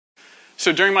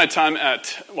So during my time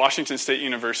at Washington State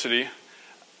University,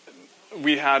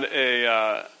 we had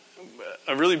a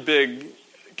really big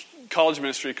college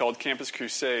ministry called Campus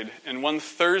Crusade. And one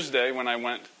Thursday when I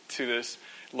went to this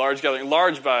large gathering,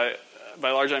 large by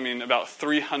large I mean about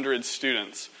 300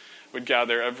 students would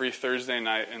gather every Thursday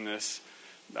night in this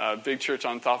big church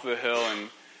on top of the hill,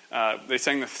 and they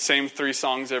sang the same 3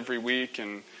 songs every week.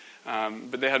 And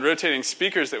but they had rotating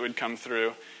speakers that would come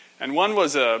through, and one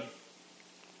was a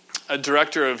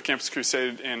director of Campus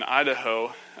Crusade in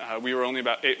Idaho. We were only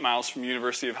about 8 miles from the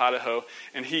University of Idaho,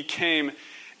 and he came,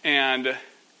 and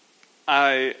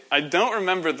I don't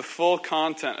remember the full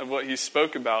content of what he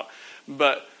spoke about,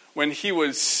 but when he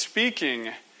was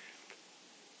speaking,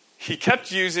 he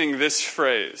kept using this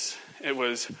phrase. It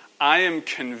was, "I am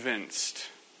convinced.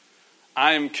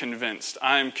 I am convinced.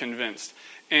 I am convinced."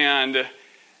 And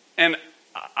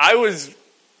I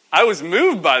was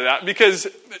moved by that, because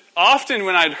often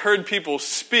when I'd heard people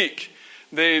speak,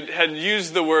 they had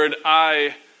used the word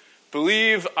I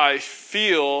believe, I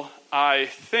feel, I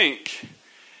think.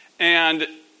 And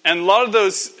a lot of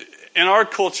those in our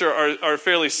culture are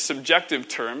fairly subjective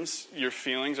terms. Your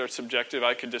feelings are subjective.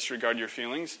 I could disregard your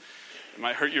feelings. It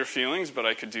might hurt your feelings, but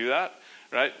I could do that,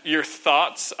 right? Your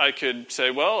thoughts, I could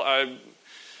say, well,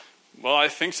 I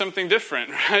think something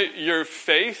different, right? Your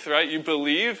faith, right? You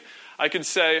believe. I could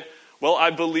say, well, I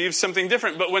believe something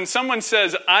different. But when someone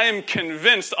says, I am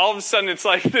convinced, all of a sudden it's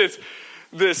like this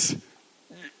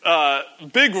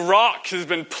big rock has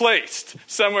been placed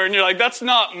somewhere, and you're like, that's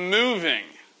not moving.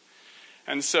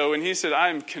 And so when he said, I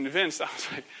am convinced, I was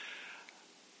like,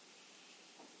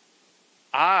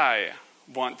 I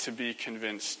want to be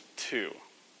convinced too.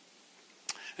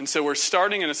 And so we're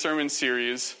starting in a sermon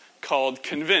series called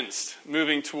Convinced,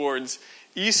 moving towards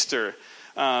Easter.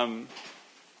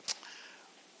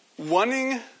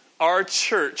 Wanting our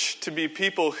church to be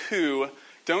people who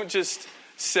don't just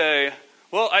say,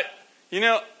 well,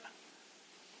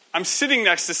 I'm sitting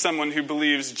next to someone who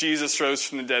believes Jesus rose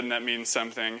from the dead and that means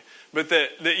something, but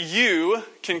that you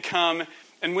can come,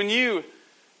 and when you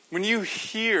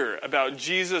hear about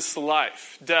Jesus'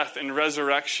 life, death, and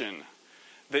resurrection,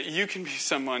 that you can be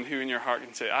someone who in your heart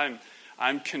can say,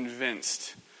 I'm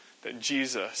convinced that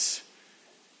Jesus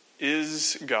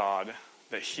is God,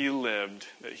 that he lived,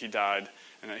 that he died,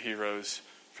 and that he rose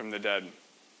from the dead.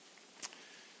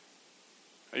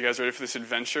 Are you guys ready for this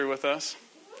adventure with us?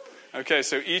 Okay,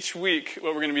 so each week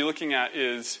what we're going to be looking at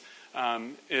is a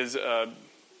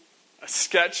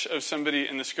sketch of somebody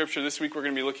in the scripture. This week we're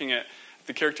going to be looking at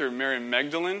the character of Mary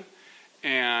Magdalene.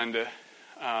 And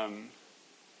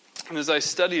as I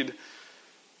studied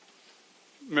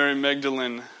Mary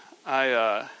Magdalene,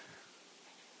 I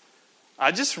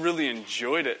just really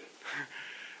enjoyed it.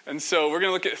 And so we're going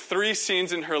to look at 3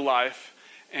 scenes in her life,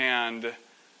 and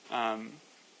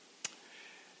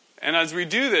as we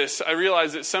do this, I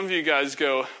realize that some of you guys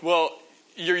go, well,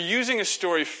 you're using a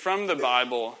story from the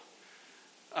Bible,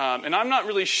 and I'm not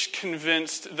really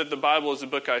convinced that the Bible is a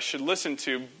book I should listen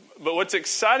to. But what's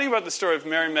exciting about the story of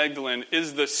Mary Magdalene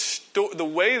is the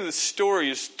way the story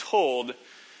is told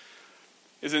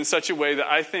is in such a way that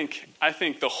I think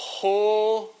the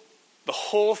whole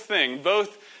thing,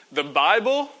 both the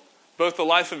Bible, both the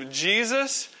life of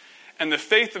Jesus, and the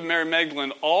faith of Mary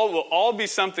Magdalene will all be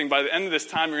something by the end of this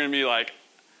time you're going to be like,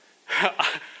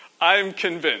 I'm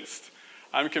convinced.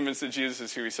 I'm convinced that Jesus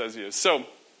is who he says he is. So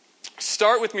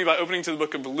start with me by opening to the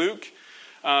book of Luke.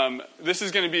 This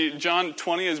is going to be, John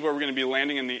 20 is where we're going to be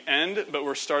landing in the end, but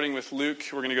we're starting with Luke.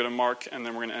 We're going to go to Mark, and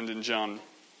then we're going to end in John.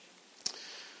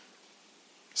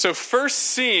 So first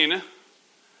scene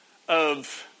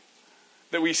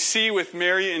that we see with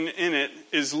Mary in it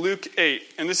is Luke 8.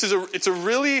 And it's a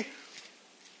really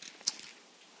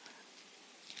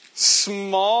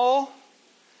small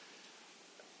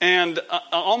and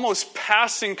almost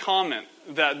passing comment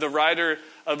that the writer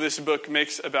of this book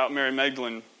makes about Mary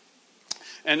Magdalene.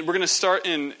 And we're going to start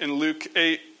in Luke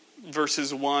 8,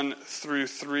 verses 1 through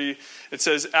 3. It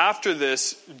says, after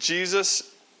this,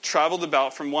 Jesus traveled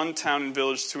about from one town and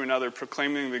village to another,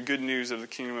 proclaiming the good news of the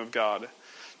kingdom of God.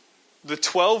 The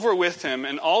 12 were with him,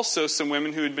 and also some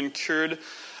women who had been cured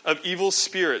of evil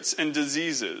spirits and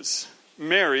diseases.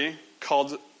 Mary,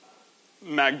 called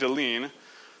Magdalene,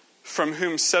 from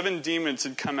whom 7 demons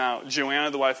had come out,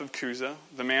 Joanna, the wife of Chuza,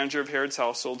 the manager of Herod's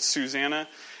household, Susanna,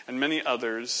 and many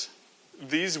others.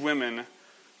 These women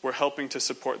were helping to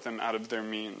support them out of their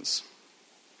means.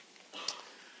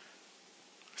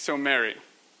 So Mary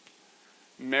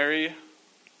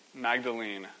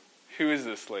Magdalene, who is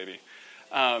this lady?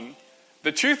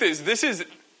 The truth is, this is,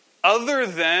 other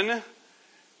than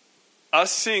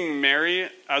us seeing Mary,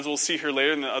 as we'll see her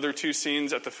later in the other two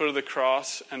scenes, at the foot of the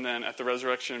cross and then at the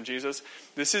resurrection of Jesus,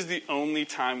 this is the only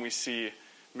time we see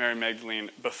Mary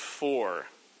Magdalene before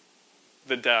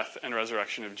the death and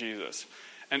resurrection of Jesus.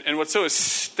 And what's so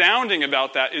astounding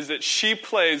about that is that she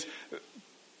plays,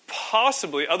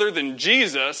 possibly, other than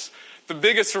Jesus, the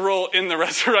biggest role in the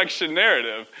resurrection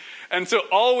narrative. And so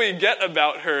all we get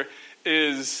about her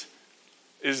is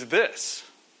this,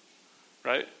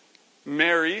 right?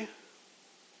 Mary,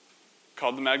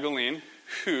 called the Magdalene,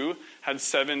 who had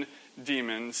 7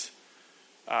 demons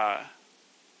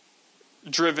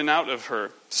driven out of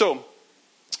her. So,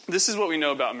 this is what we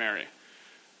know about Mary.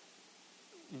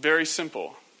 Very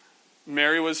simple.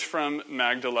 Mary was from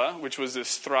Magdala, which was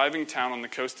this thriving town on the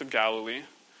coast of Galilee.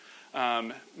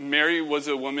 Mary was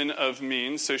a woman of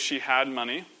means, so she had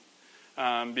money,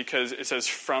 because it says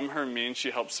from her means she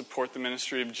helped support the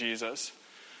ministry of Jesus.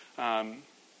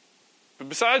 But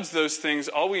besides those things,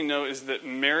 all we know is that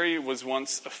Mary was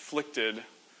once afflicted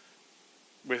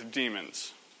with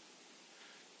demons.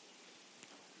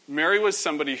 Mary was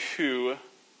somebody who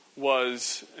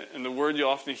was, and the word you'll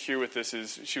often hear with this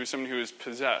is, she was someone who was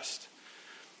possessed.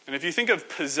 And if you think of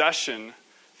possession,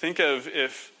 think of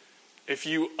if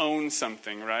you own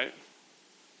something, right?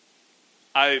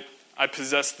 I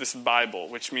possess this Bible,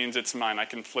 which means it's mine. I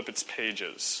can flip its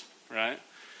pages, right?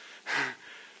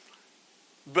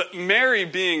 But Mary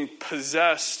being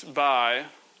possessed by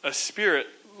a spirit,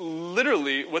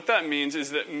 literally what that means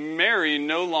is that Mary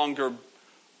no longer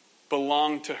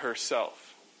belonged to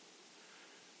herself.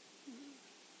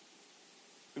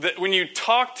 That when you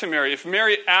talk to Mary, if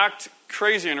Mary acts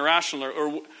crazy and irrational,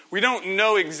 or we don't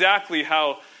know exactly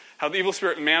how the evil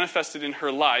spirit manifested in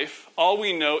her life, all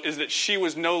we know is that she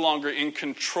was no longer in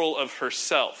control of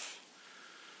herself.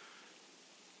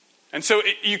 And so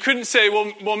you couldn't say,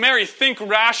 well, Mary, think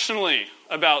rationally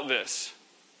about this.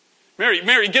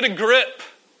 Mary, get a grip.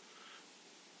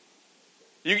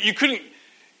 You couldn't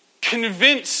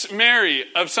convince Mary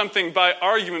of something by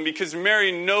argument because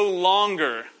Mary no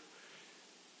longer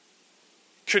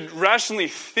could rationally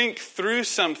think through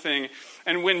something.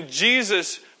 And when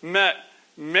Jesus met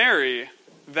Mary,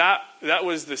 that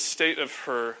was the state of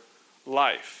her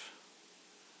life.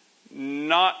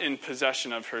 Not in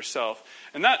possession of herself.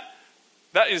 And that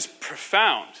is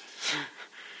profound.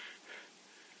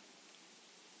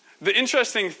 The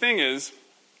interesting thing is,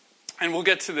 and we'll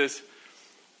get to this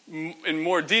in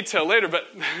more detail later, but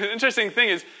the interesting thing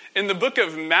is, in the book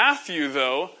of Matthew,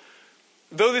 though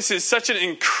this is such an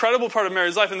incredible part of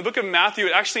Mary's life, in the book of Matthew,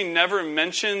 it actually never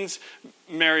mentions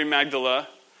Mary Magdalene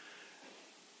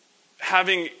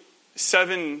having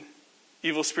 7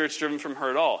 evil spirits driven from her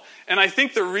at all. And I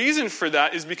think the reason for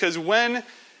that is because when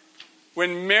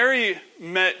Mary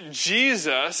met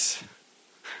Jesus,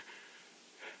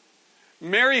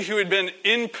 Mary, who had been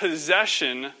in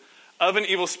possession of an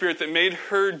evil spirit that made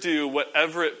her do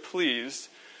whatever it pleased,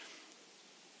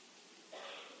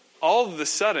 all of a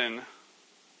sudden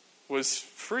was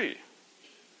free.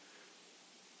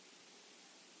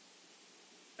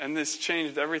 And this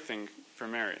changed everything for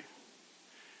Mary.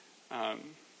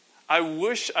 I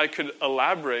wish I could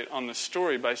elaborate on the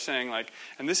story by saying,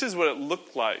 and this is what it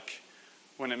looked like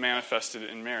when it manifested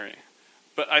in Mary.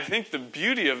 But I think the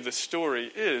beauty of the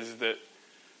story is that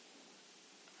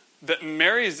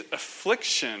Mary's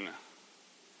affliction,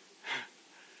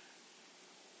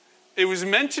 it was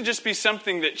meant to just be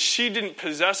something that she didn't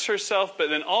possess herself, but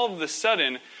then all of a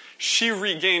sudden, she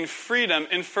regained freedom.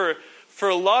 And for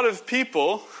a lot of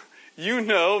people,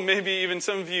 maybe even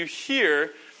some of you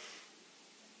here,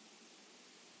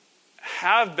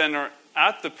 have been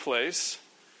at the place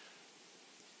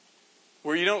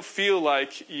where you don't feel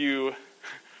like you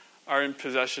are in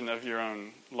possession of your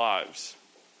own lives.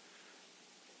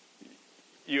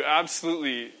 You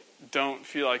absolutely don't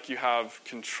feel like you have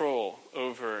control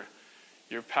over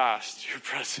your past, your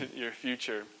present, your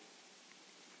future.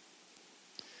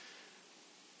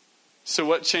 So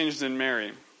what changed in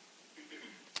Mary?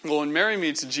 Well, when Mary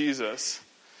meets Jesus,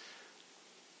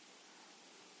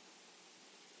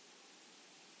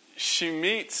 she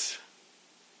meets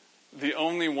the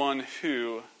only one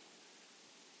who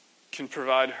can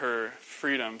provide her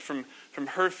freedom from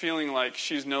her feeling like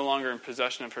she's no longer in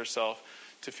possession of herself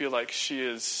to feel like she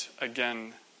is,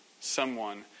 again,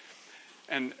 someone.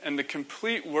 And the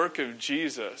complete work of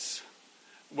Jesus,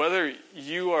 whether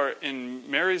you are in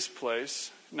Mary's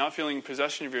place, not feeling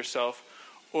possession of yourself,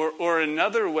 or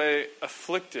another way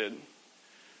afflicted,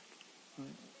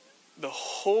 the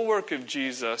whole work of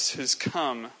Jesus has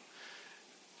come.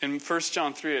 In 1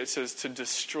 John 3, it says to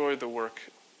destroy the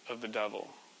work of the devil.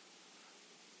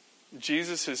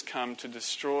 Jesus has come to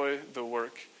destroy the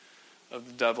work of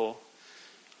the devil.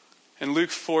 In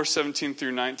Luke 4:17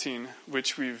 through 19,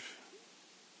 which we've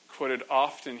quoted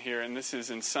often here, and this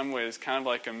is in some ways kind of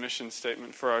like a mission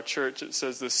statement for our church. It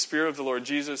says, the Spirit of the Lord,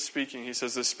 Jesus speaking, he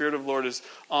says, the Spirit of the Lord is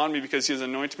on me because he has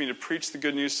anointed me to preach the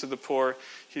good news to the poor.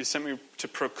 He has sent me to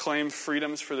proclaim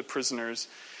freedoms for the prisoners,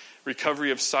 recovery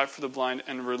of sight for the blind,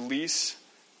 and release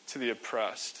to the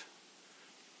oppressed.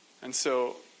 And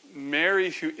so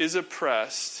Mary, who is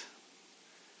oppressed,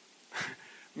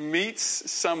 meets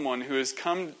someone who has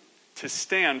come to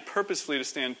stand, purposefully to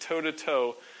stand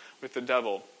toe-to-toe with the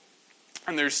devil.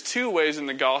 And there's two ways in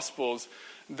the Gospels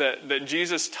that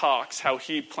Jesus talks how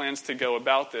he plans to go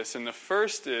about this. And the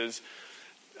first is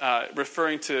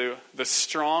referring to the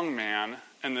strong man,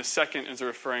 and the second is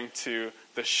referring to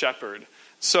the shepherd.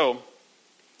 So,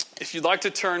 if you'd like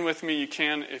to turn with me, you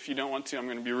can. If you don't want to, I'm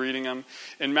going to be reading them.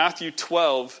 In Matthew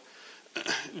 12,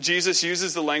 Jesus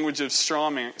uses the language of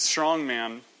strong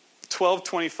man.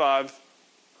 12:25.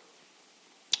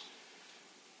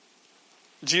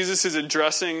 Jesus is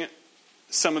addressing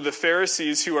some of the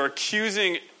Pharisees who are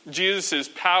accusing Jesus'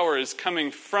 power as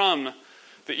coming from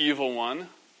the evil one.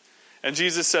 And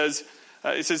Jesus says,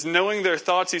 it says, knowing their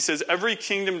thoughts, he says, every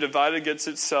kingdom divided against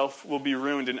itself will be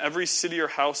ruined, and every city or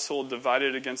household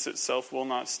divided against itself will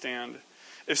not stand.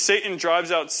 If Satan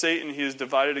drives out Satan, he is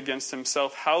divided against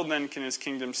himself. How then can his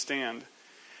kingdom stand?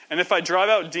 And if I drive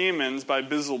out demons by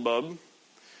Beelzebub,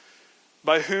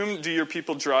 by whom do your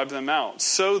people drive them out?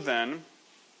 So then,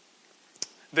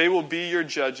 they will be your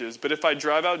judges. But if I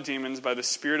drive out demons by the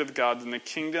Spirit of God, then the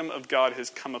kingdom of God has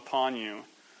come upon you.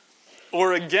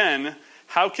 Or again,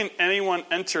 how can anyone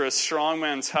enter a strong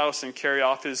man's house and carry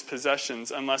off his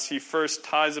possessions unless he first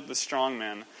ties up the strong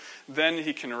man? Then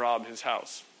he can rob his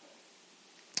house.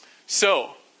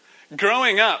 So,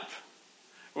 growing up,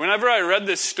 whenever I read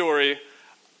this story,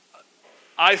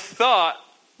 I thought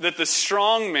that the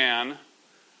strong man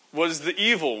was the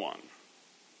evil one.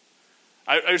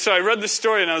 So I read the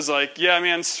story and I was like, yeah,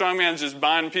 man, strong man's just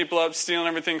buying people up, stealing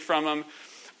everything from them.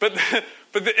 But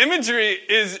the imagery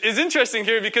is interesting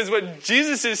here because what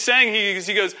Jesus is saying,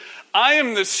 he goes, I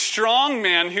am the strong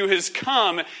man who has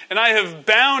come and I have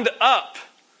bound up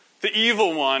the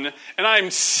evil one and I am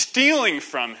stealing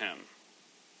from him.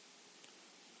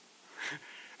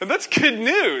 And that's good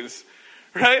news,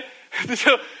 right?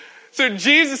 So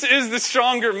Jesus is the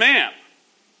stronger man.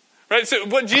 Right, so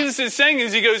what Jesus is saying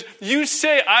is, he goes, you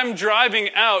say I'm driving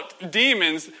out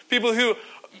demons,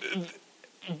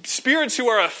 spirits who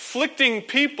are afflicting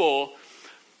people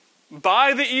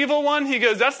by the evil one. He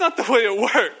goes, that's not the way it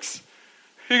works.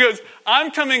 He goes,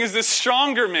 I'm coming as the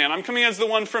stronger man. I'm coming as the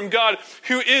one from God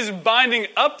who is binding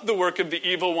up the work of the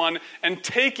evil one and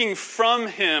taking from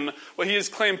him what he has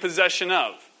claimed possession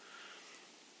of.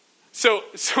 So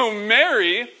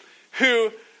Mary,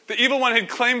 who the evil one had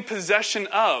claimed possession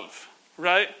of,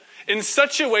 right? In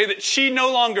such a way that she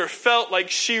no longer felt like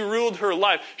she ruled her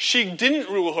life. She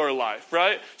didn't rule her life,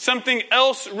 right? Something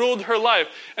else ruled her life.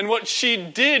 And what she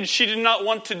did not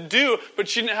want to do, but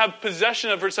she didn't have possession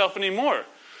of herself anymore.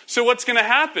 So what's going to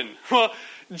happen? Well,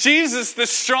 Jesus, the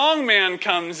strong man,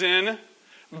 comes in,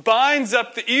 binds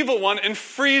up the evil one, and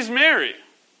frees Mary.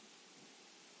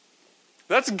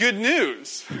 That's good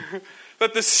news.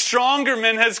 That the stronger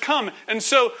man has come. And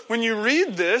so when you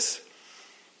read this,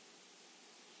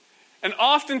 and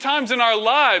oftentimes in our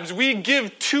lives, we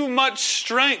give too much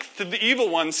strength to the evil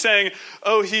one, saying,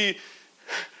 oh, he's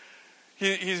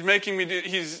making me do,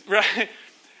 he's, right?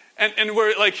 And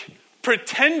we're like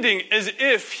pretending as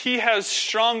if he has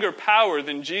stronger power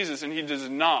than Jesus, and he does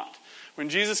not. When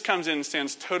Jesus comes in and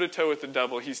stands toe-to-toe with the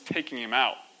devil, he's taking him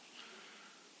out.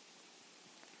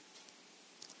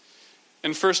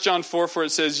 In 1 John 4:4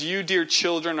 it says, you, dear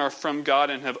children, are from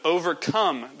God and have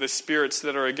overcome the spirits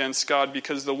that are against God,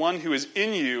 because the one who is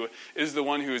in you is the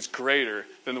one who is greater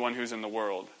than the one who is in the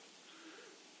world.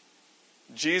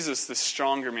 Jesus, the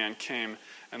stronger man, came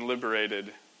and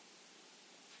liberated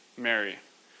Mary.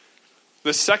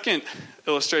 The second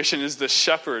illustration is the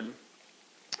shepherd.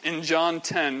 In John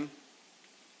 10,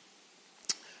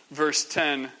 verse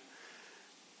 10,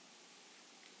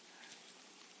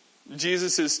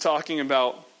 Jesus is talking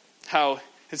about how,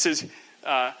 it says,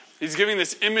 he's giving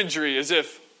this imagery as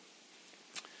if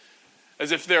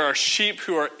there are sheep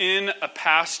who are in a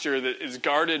pasture that is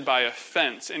guarded by a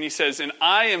fence. And he says, and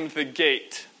I am the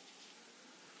gate.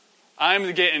 I am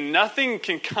the gate, and nothing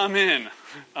can come in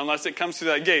unless it comes through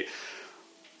that gate.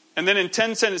 And then in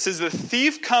 10:10 it says, the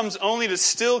thief comes only to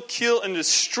steal, kill, and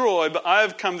destroy, but I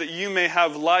have come that you may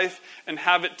have life and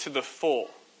have it to the full.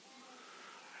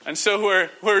 And so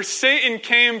where Satan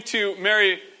came to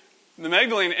Mary the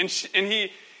Magdalene, and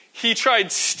he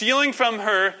tried stealing from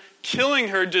her, killing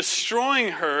her,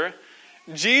 destroying her.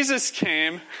 Jesus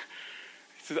came.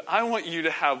 He said, I want you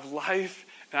to have life,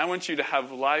 and I want you to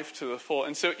have life to the full.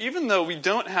 And so even though we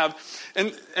don't have,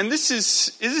 and this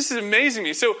is amazing to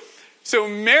me. So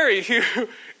Mary, who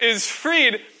is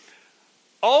freed,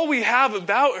 all we have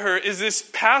about her is this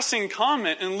passing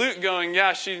comment in Luke going,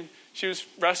 yeah, she was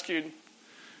rescued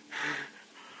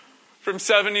from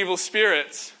 7 evil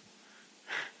spirits.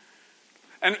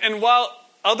 And while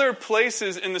other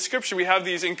places in the scripture, we have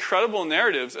these incredible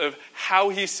narratives of how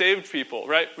he saved people,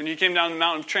 right? When he came down the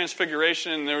mountain of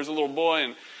transfiguration and there was a little boy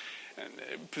and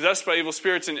possessed by evil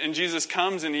spirits and Jesus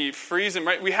comes and he frees him,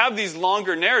 right? We have these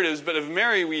longer narratives, but of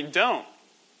Mary we don't.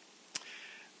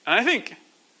 And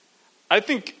I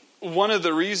think one of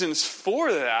the reasons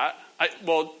for that,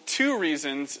 two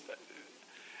reasons,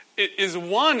 is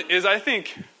one is I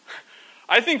think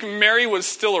Mary was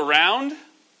still around.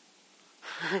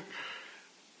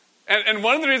 And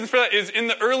one of the reasons for that is in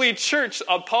the early church,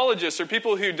 apologists or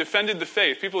people who defended the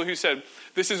faith, people who said,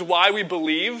 this is why we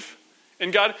believe in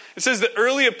God. It says the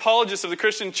early apologists of the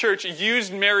Christian church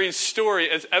used Mary's story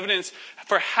as evidence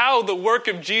for how the work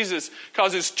of Jesus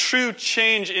causes true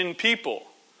change in people.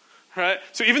 Right?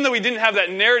 So even though we didn't have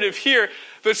that narrative here,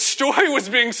 the story was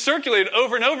being circulated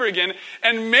over and over again,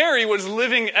 and Mary was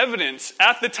living evidence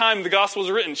at the time the gospel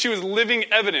was written. She was living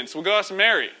evidence. We'll go ask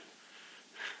Mary.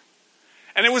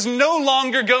 And it was no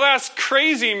longer go ask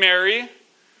crazy Mary,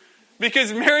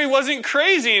 because Mary wasn't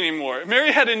crazy anymore.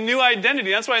 Mary had a new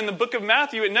identity. That's why in the book of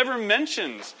Matthew it never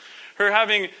mentions her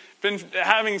having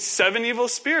 7 evil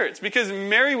spirits, because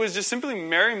Mary was just simply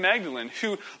Mary Magdalene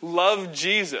who loved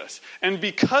Jesus. And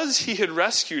because he had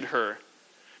rescued her,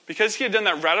 because he had done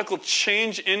that radical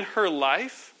change in her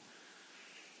life,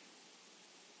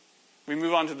 we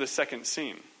move on to the second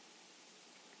scene,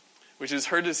 which is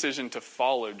her decision to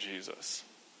follow Jesus.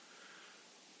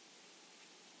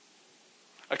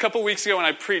 A couple weeks ago when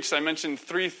I preached, I mentioned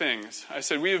 3 things. I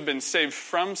said we have been saved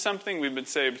from something, we've been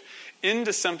saved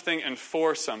into something, and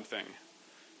for something.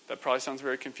 That probably sounds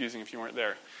very confusing if you weren't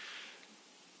there.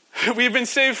 We've been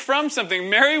saved from something.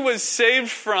 Mary was saved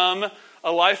from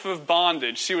a life of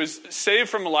bondage. She was saved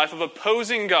from a life of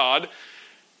opposing God,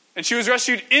 and she was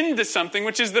rescued into something,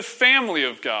 which is the family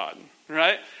of God,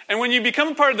 right? And when you become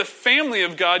a part of the family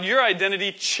of God, your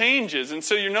identity changes. And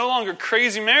so you're no longer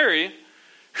crazy Mary.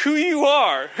 Who you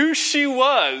are, who she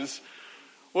was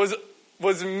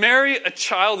Mary a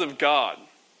child of God?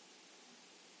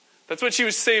 That's what she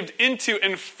was saved into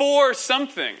and for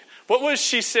something. What was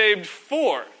she saved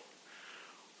for?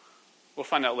 We'll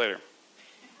find out later.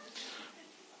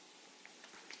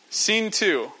 Scene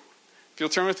 2. If you'll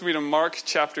turn with me to Mark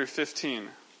chapter 15.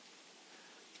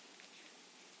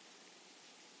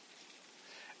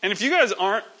 And if you guys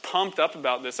aren't pumped up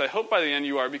about this, I hope by the end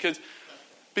you are, because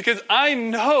I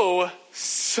know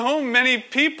so many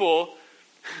people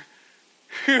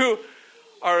who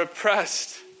are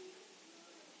oppressed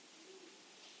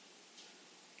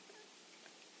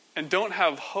and don't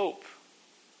have hope.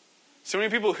 So many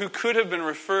people who could have been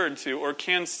referred to or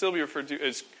can still be referred to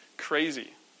as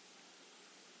crazy.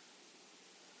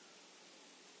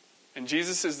 And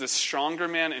Jesus is the stronger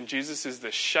man, and Jesus is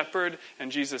the shepherd,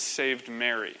 and Jesus saved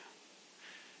Mary.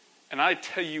 And I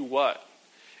tell you what,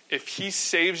 if he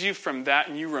saves you from that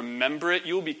and you remember it,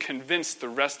 you'll be convinced the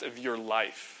rest of your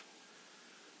life.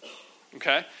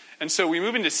 Okay? And so we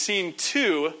move into scene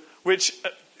 2, which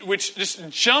just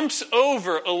jumps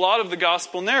over a lot of the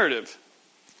gospel narrative.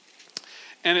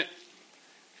 And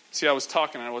see, I was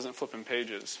talking and I wasn't flipping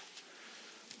pages.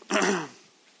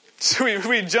 So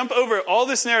we jump over all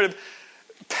this narrative,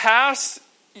 past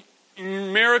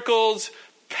miracles,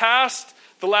 past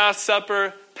the Last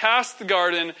Supper, past the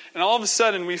garden, and all of a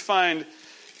sudden we find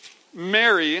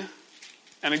Mary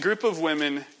and a group of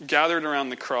women gathered around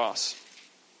the cross.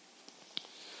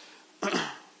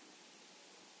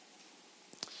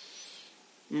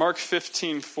 Mark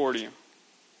 15:40.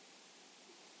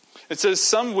 It says,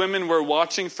 some women were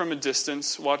watching from a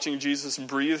distance, watching Jesus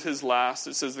breathe his last.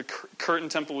 It says the curtain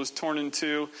temple was torn in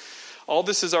two. All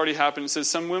this has already happened. It says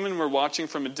some women were watching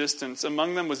from a distance.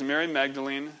 Among them was Mary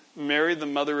Magdalene, Mary the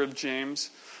mother of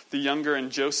James, the younger,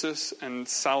 and Joseph and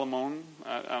Salome.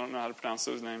 I don't know how to pronounce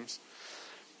those names.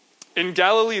 In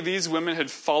Galilee, these women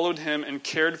had followed him and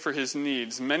cared for his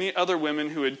needs. Many other women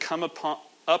who had come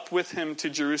up with him to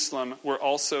Jerusalem were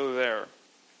also there.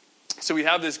 So we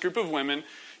have this group of women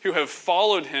who have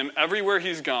followed him everywhere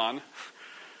he's gone,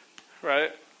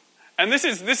 right? And this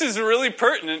is really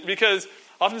pertinent because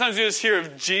oftentimes you just hear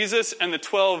of Jesus and the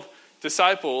 12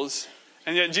 disciples,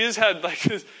 and yet Jesus had like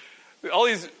all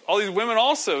these women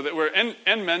also that were,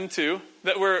 and men too,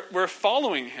 that were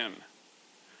following him.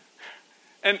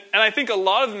 And I think a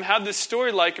lot of them had this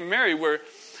story like Mary, where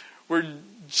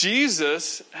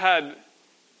Jesus had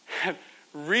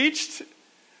reached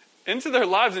into their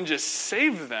lives and just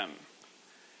saved them.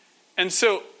 And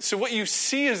so what you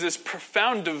see is this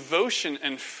profound devotion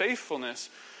and faithfulness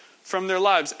from their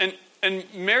lives. And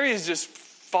Mary is just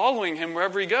following him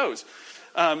wherever he goes.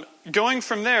 Going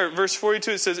from there, verse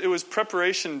 42, it says, it was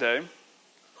preparation day.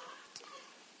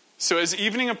 So as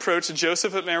evening approached,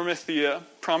 Joseph of Arimathea,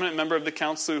 prominent member of the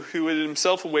council who had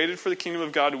himself waited for the kingdom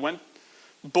of God, went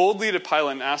boldly to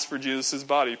Pilate and asked for Jesus'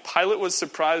 body. Pilate was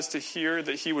surprised to hear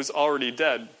that he was already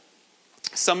dead.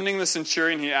 Summoning the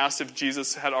centurion, he asked if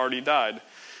Jesus had already died.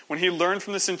 When he learned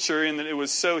from the centurion that it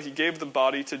was so, he gave the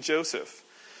body to Joseph.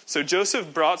 So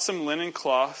Joseph brought some linen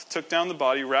cloth, took down the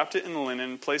body, wrapped it in the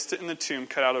linen, and placed it in the tomb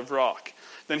cut out of rock.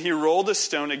 Then he rolled a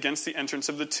stone against the entrance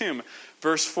of the tomb.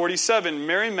 Verse 47,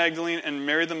 Mary Magdalene and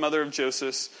Mary the mother of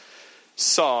Joseph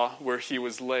saw where he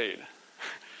was laid.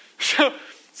 So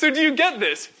do you get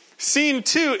this? Scene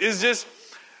 2 is just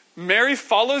Mary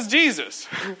follows Jesus.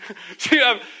 So you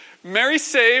have Mary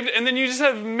saved, and then you just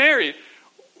have Mary.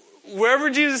 Wherever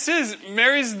Jesus is,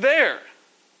 Mary's there.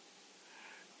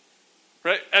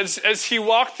 Right? As he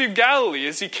walked through Galilee,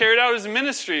 as he carried out his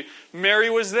ministry, Mary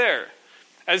was there.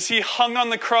 As he hung on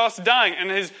the cross dying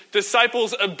and his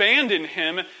disciples abandoned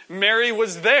him, Mary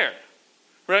was there.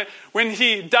 Right? When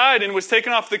he died and was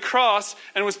taken off the cross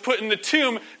and was put in the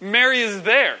tomb, Mary is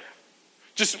there.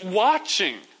 Just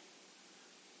watching.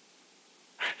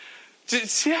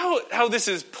 See how this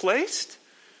is placed?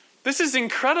 This is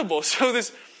incredible. So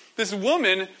this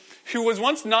woman who was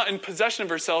once not in possession of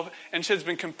herself and she has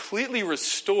been completely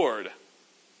restored,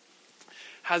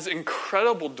 has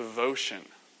incredible devotion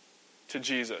to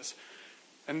Jesus.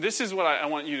 And this is what I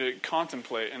want you to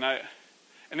contemplate.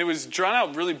 And it was drawn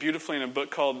out really beautifully in a book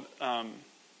called,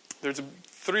 there's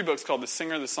 3 books called The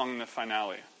Singer, The Song, and The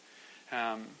Finale.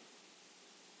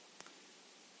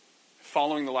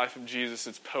 Following the life of Jesus.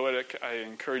 It's poetic. I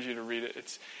encourage you to read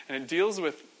it. And it deals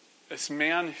with this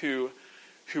man who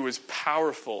was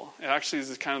powerful. It actually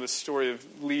is kind of the story of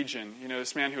Legion. You know,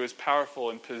 this man who was powerful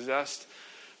and possessed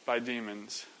by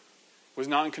demons, was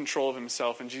not in control of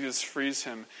himself, and Jesus frees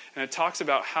him. And it talks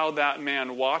about how that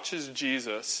man watches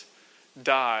Jesus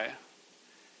die,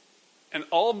 and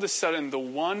all of a sudden the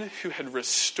one who had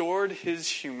restored his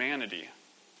humanity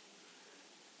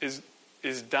is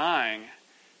dying.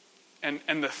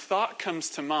 And the thought comes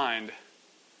to mind,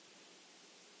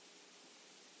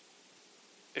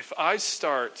 if I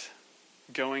start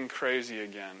going crazy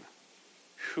again,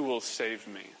 who will save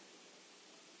me?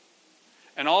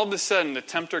 And all of a sudden, the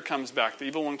tempter comes back, the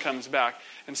evil one comes back,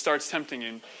 and starts tempting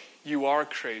him. You are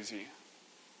crazy.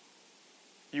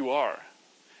 You are.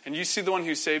 And you see the one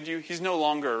who saved you, he's no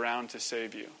longer around to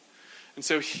save you. And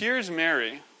so here's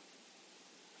Mary, I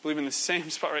believe in the same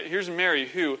spot, right? Here's Mary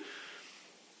who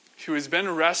has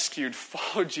been rescued,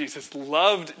 followed Jesus,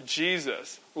 loved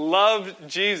Jesus.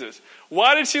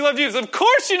 Why did she love Jesus? Of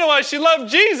course you know why she loved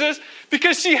Jesus,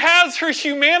 because she has her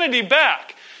humanity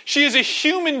back. She is a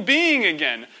human being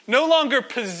again, no longer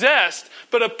possessed,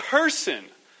 but a person.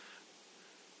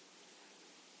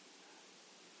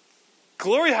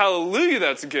 Glory, hallelujah,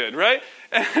 that's good, right?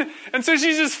 And so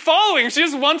she's just following. She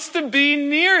just wants to be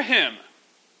near him.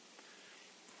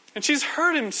 And she's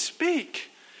heard him speak.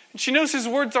 And she knows his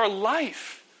words are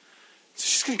life. So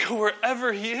she's going to go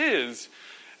wherever he is.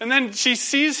 And then she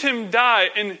sees him die.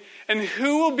 And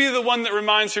who will be the one that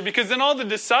reminds her? Because then all the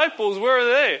disciples, where are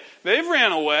they? They've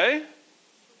ran away.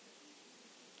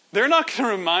 They're not going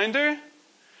to remind her.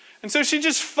 And so she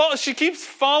keeps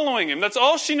following him. That's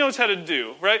all she knows how to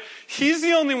do, right? He's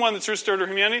the only one that's restored her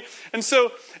humanity. And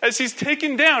so as he's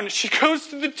taken down, she goes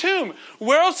to the tomb.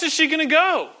 Where else is she going to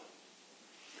go?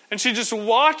 And she just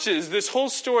watches this whole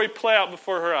story play out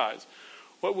before her eyes.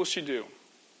 What will she do?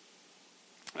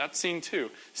 That's scene 2.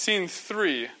 Scene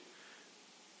 3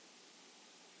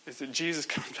 is that Jesus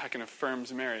comes back and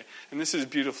affirms Mary. And this is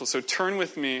beautiful. So turn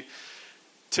with me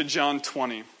to John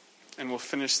 20, and we'll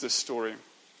finish this story.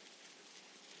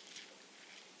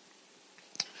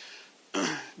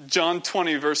 John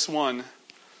 20, verse 1. It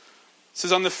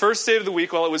says, on the first day of the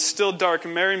week, while it was still dark,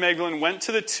 Mary Magdalene went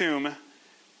to the tomb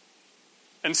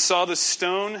and saw the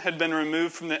stone had been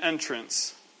removed from the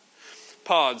entrance.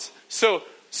 Pause. So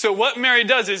what Mary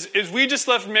does is we just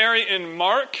left Mary in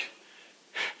Mark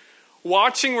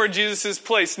watching where Jesus is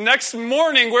placed. Next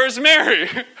morning, where's Mary?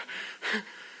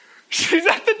 She's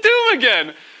at the tomb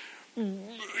again.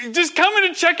 just coming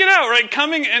to check it out, right?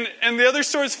 Coming, and the other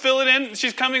stores fill it in.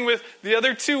 She's coming with the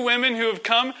other two women who have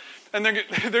come, and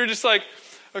they're just like,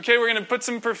 okay, we're going to put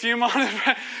some perfume on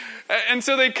it. And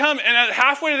so they come, and at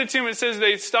halfway to the tomb, it says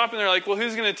they stop, and they're like, well,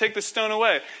 who's going to take the stone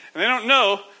away? And they don't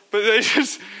know, but they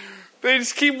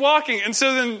just keep walking. And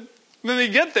so then they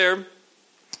get there,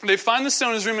 they find the stone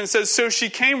in his room, and it says, so she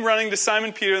came running to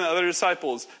Simon Peter and the other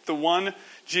disciples, the one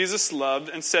Jesus loved,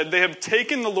 and said, they have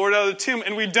taken the Lord out of the tomb,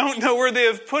 and we don't know where they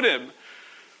have put him.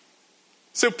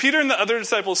 So Peter and the other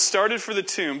disciples started for the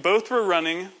tomb. Both were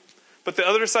running, but the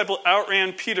other disciple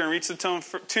outran Peter and reached the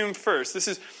tomb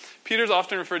first. Peter's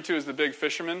often referred to as the big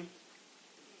fisherman.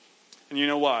 And you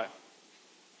know why,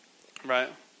 right?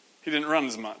 He didn't run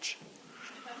as much.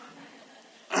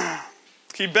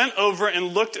 He bent over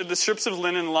and looked at the strips of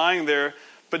linen lying there,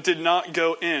 but did not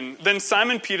go in. Then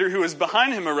Simon Peter, who was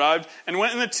behind him, arrived and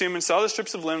went in the tomb and saw the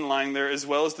strips of linen lying there, as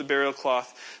well as the burial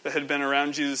cloth that had been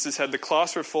around Jesus' head. The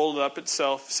cloths were folded up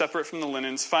itself, separate from the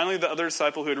linens. Finally, the other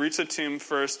disciple who had reached the tomb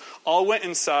first, all went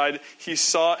inside. He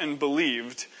saw and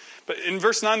believed. But in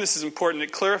verse 9, this is important.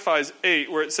 It clarifies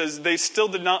 8, where it says, they still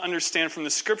did not understand from the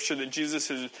scripture that Jesus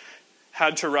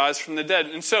had to rise from the dead.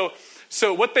 And so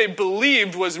what they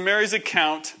believed was Mary's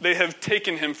account, they have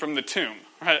taken him from the tomb.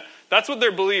 Right? That's what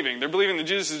they're believing. They're believing that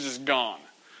Jesus is just gone.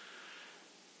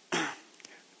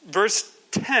 Verse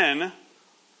 10,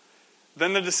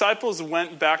 then the disciples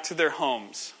went back to their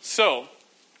homes. So,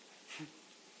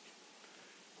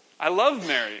 I love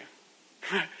Mary.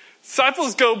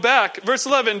 Disciples go back. Verse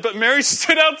 11, but Mary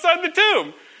stood outside the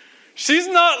tomb. She's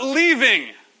not leaving.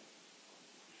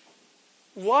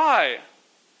 Why?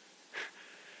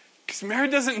 Because Mary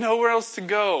doesn't know where else to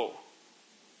go.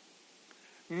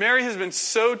 Mary has been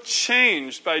so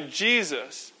changed by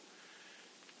Jesus.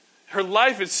 Her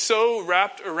life is so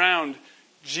wrapped around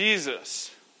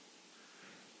Jesus.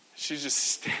 She's just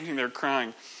standing there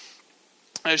crying.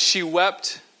 As she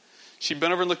wept, she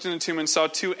bent over and looked in the tomb and saw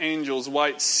two angels,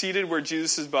 white, seated where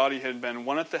Jesus' body had been,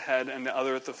 one at the head and the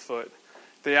other at the foot.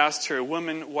 They asked her,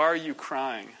 woman, why are you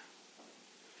crying?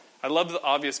 I love the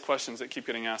obvious questions that keep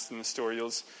getting asked in the story.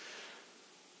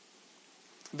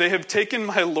 They have taken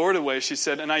my Lord away, she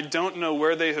said, and I don't know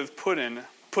where they have put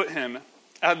him.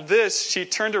 At this, she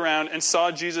turned around and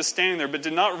saw Jesus standing there, but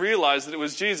did not realize that it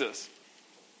was Jesus.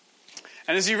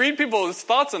 And as you read people's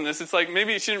thoughts on this, it's like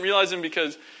maybe she didn't realize him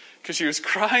because she was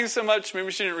crying so much.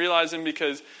 Maybe she didn't realize him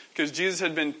because Jesus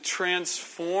had been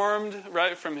transformed,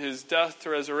 right, from his death to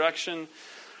resurrection.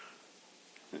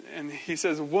 And he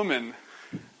says, woman,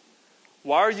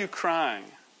 why are you crying?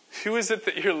 Who is it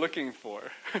that you're looking for?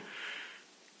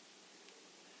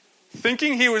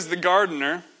 Thinking he was the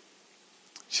gardener,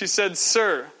 she said,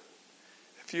 sir,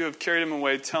 if you have carried him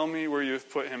away, tell me where you have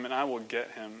put him, and I will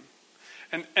get him.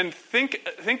 And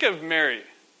think of Mary.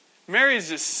 Mary is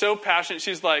just so passionate.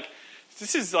 She's like,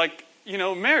 this is like,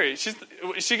 Mary. Is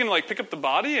she going to like pick up the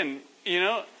body and,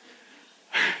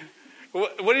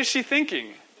 what is she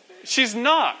thinking? She's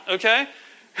not, okay?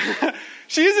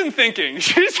 She isn't thinking.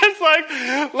 She's just like,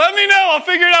 let me know. I'll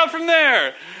figure it out from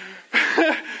there.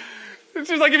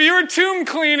 She's like, if you were tomb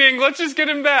cleaning, let's just get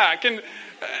him back. And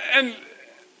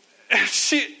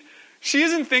she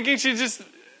isn't thinking.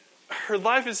 Her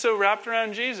life is so wrapped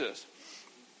around Jesus.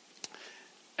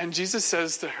 And Jesus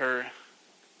says to her,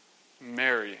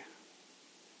 Mary.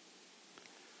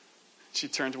 She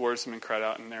turned towards him and cried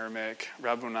out in Aramaic,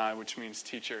 Rabboni, which means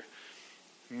teacher.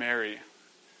 Mary.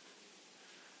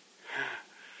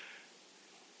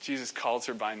 Jesus calls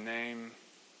her by name.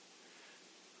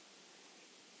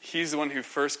 He's the one who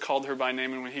first called her by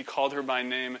name, and when he called her by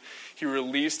name, he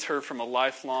released her from a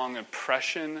lifelong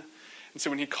oppression. And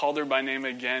so when he called her by name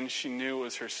again, she knew it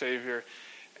was her Savior.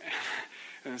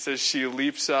 And it says she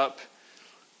leaps up.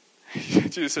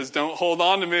 Jesus says, don't hold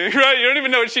on to me. Right? You don't even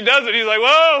know what she does, but he's like,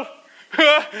 whoa,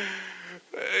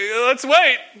 let's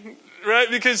wait. Right?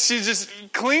 Because she just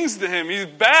clings to him. He's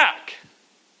back.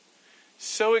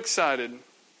 So excited.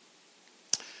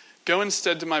 Go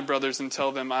instead to my brothers and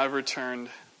tell them I've returned.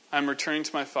 I'm returning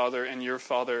to my Father and your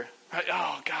Father. Right?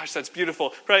 Oh, gosh, that's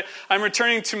beautiful. Right? I'm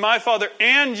returning to my Father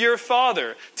and your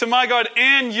Father. To my God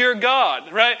and your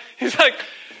God. Right? He's like,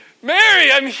 Mary,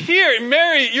 I'm here.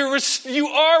 Mary, you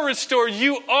are restored.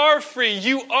 You are free.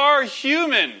 You are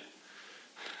human.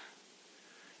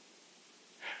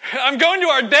 I'm going to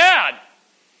our dad.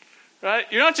 Right?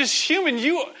 You're not just human.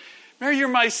 Mary, you're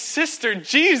my sister.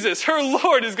 Jesus, her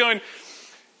Lord, is going,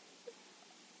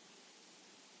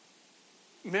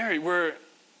 Mary,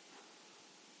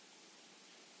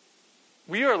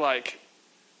 we are like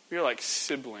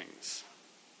siblings.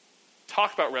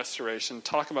 Talk about restoration.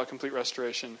 Talk about complete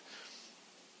restoration.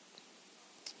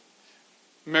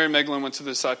 Mary Magdalene went to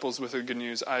the disciples with the good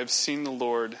news. I have seen the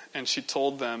Lord. And she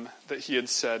told them that he had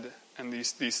said and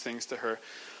these things to her.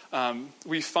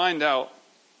 We find out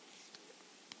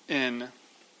in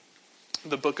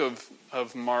the book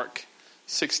of Mark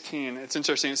 16. It's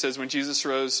interesting. It says, when Jesus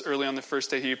rose early on the first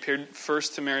day, he appeared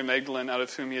first to Mary Magdalene, out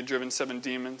of whom he had driven 7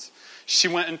 demons. She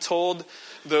went and told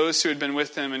those who had been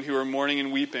with him and who were mourning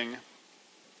and weeping.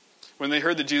 When they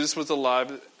heard that Jesus was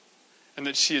alive and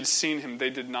that she had seen him, they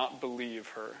did not believe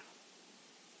her.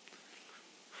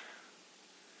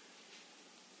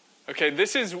 Okay,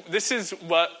 this is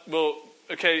what will,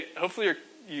 okay, hopefully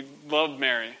you love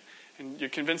Mary and you're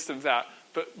convinced of that.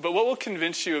 But what will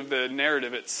convince you of the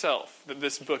narrative itself, that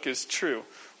this book is true?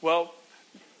 Well,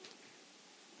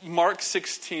 Mark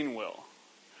 16 will.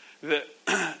 That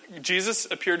Jesus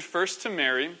appeared first to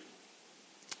Mary.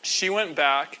 She went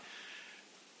back,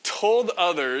 told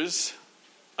others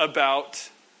about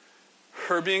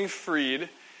her being freed,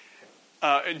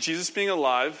 Jesus being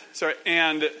alive.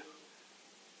 And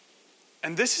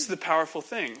this is the powerful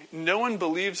thing. No one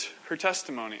believes her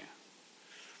testimony.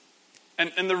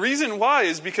 And the reason why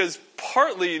is because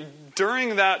partly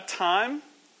during that time,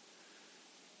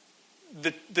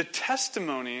 the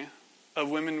testimony of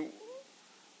women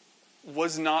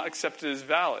was not accepted as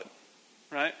valid,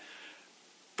 right?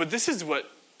 But this is what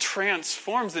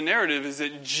transforms the narrative, is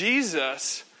that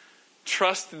Jesus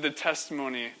trusted the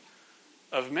testimony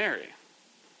of Mary.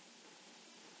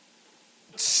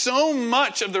 So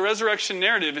much of the resurrection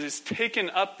narrative is taken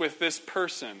up with this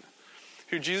person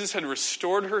who Jesus had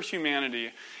restored her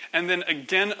humanity and then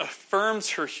again affirms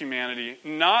her humanity,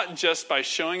 not just by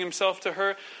showing himself to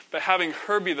her, but having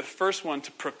her be the first one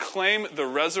to proclaim the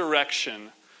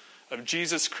resurrection of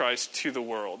Jesus Christ to the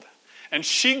world. And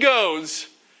she goes,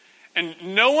 and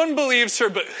no one believes her,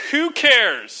 but who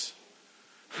cares?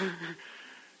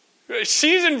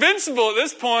 She's invincible at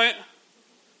this point,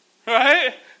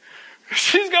 right?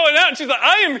 She's going out and she's like,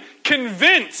 I am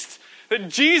convinced that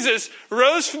Jesus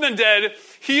rose from the dead.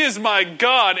 He is my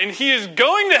God, and he is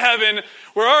going to heaven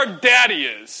where our daddy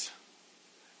is.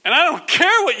 And I don't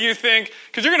care what you think,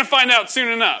 because you're going to find out soon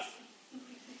enough.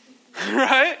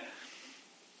 Right?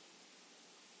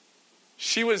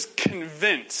 She was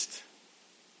convinced.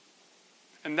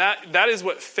 And that is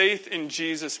what faith in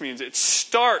Jesus means. It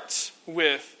starts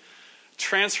with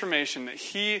transformation, that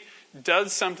he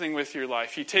does something with your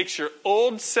life. He takes your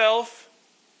old self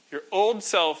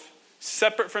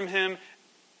separate from him,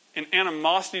 in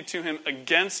animosity to him,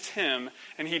 against him,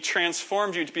 and he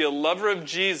transforms you to be a lover of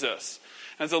Jesus.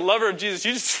 And as a lover of Jesus,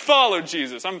 you just follow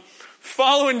Jesus. I'm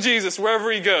following Jesus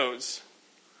wherever he goes.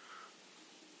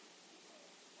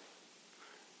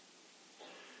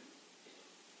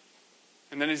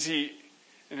 And then as he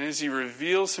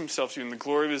reveals himself to you in the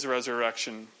glory of his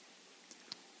resurrection,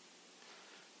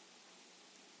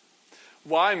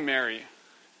 why Mary?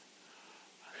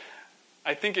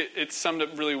 I think it's summed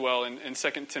up really well in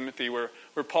 2 Timothy where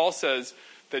Paul says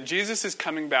that Jesus is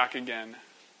coming back again.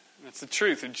 That's the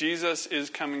truth, that Jesus is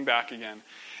coming back again.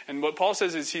 And what Paul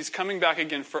says is he's coming back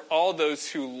again for all those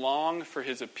who long for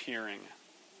his appearing.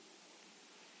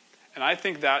 And I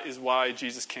think that is why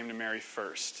Jesus came to Mary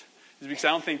first. Is because I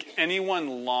don't think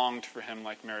anyone longed for him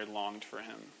like Mary longed for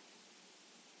him.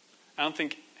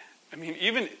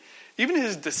 Even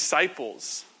his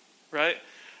disciples, right?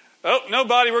 Oh, no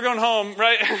body, we're going home,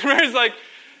 right? Mary's like,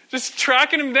 just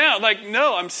tracking him down. Like,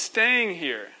 no, I'm staying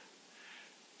here.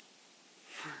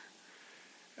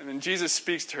 And then Jesus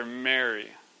speaks to her, Mary.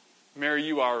 Mary,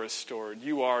 you are restored.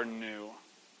 You are new.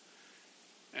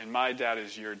 And my dad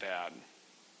is your dad.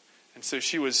 And so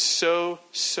she was so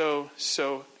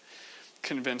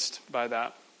convinced by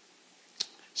that.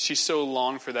 She so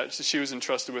longed for that. She was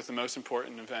entrusted with the most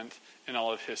important event in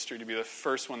all of history, to be the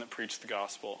first one that preached the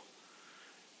gospel.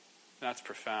 That's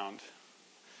profound.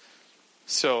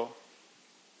 So,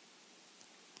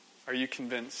 are you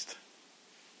convinced?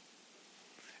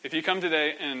 If you come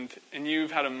today and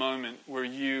you've had a moment where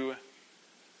you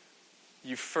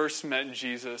first met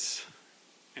Jesus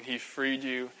and he freed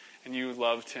you and you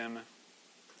loved him,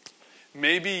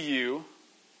 maybe you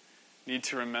need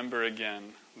to remember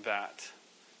again that.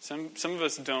 Some of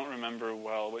us don't remember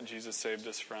well what Jesus saved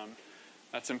us from.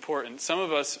 That's important. Some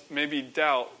of us maybe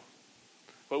doubt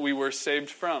what we were saved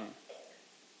from.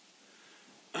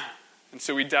 And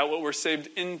so we doubt what we're saved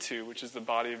into, which is the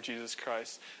body of Jesus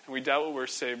Christ. And we doubt what we're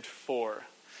saved for.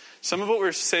 Some of what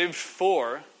we're saved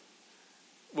for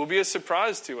will be a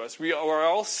surprise to us. We are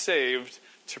all saved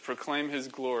to proclaim his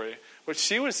glory. What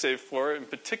she was saved for, in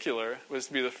particular, was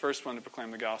to be the first one to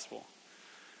proclaim the gospel.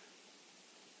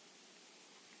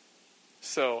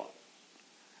 So,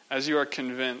 as you are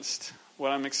convinced,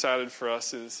 what I'm excited for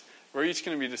us is we're each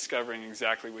going to be discovering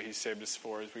exactly what he saved us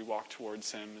for as we walk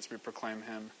towards him, as we proclaim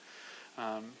him.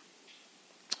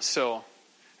 So,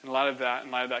 in light of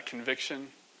that conviction,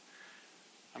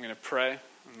 I'm going to pray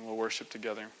and we'll worship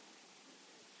together.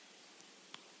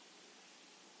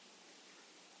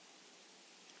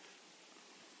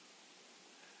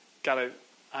 God,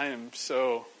 I am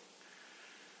so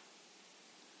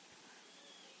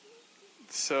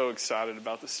excited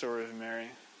about the story of Mary.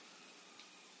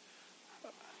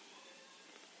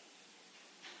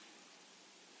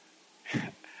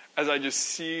 As I just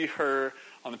see her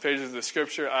on the pages of the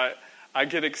scripture, I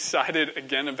get excited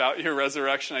again about your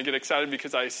resurrection. I get excited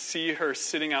because I see her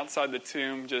sitting outside the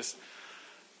tomb, just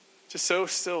so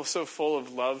full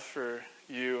of love for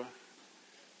you.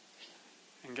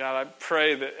 And God, I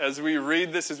pray that as we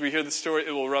read this, as we hear the story,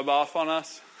 it will rub off on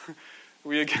us.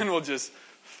 We again will just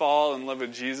fall in love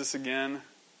with Jesus again.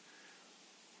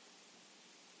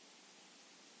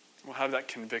 We'll have that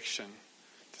conviction.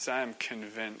 Because I am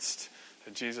convinced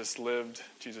that Jesus lived,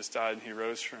 Jesus died, and he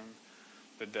rose from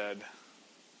the dead.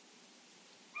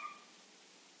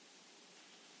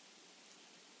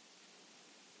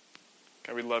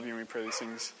 God, we love you and we pray these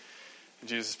things in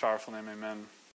Jesus' powerful name, amen.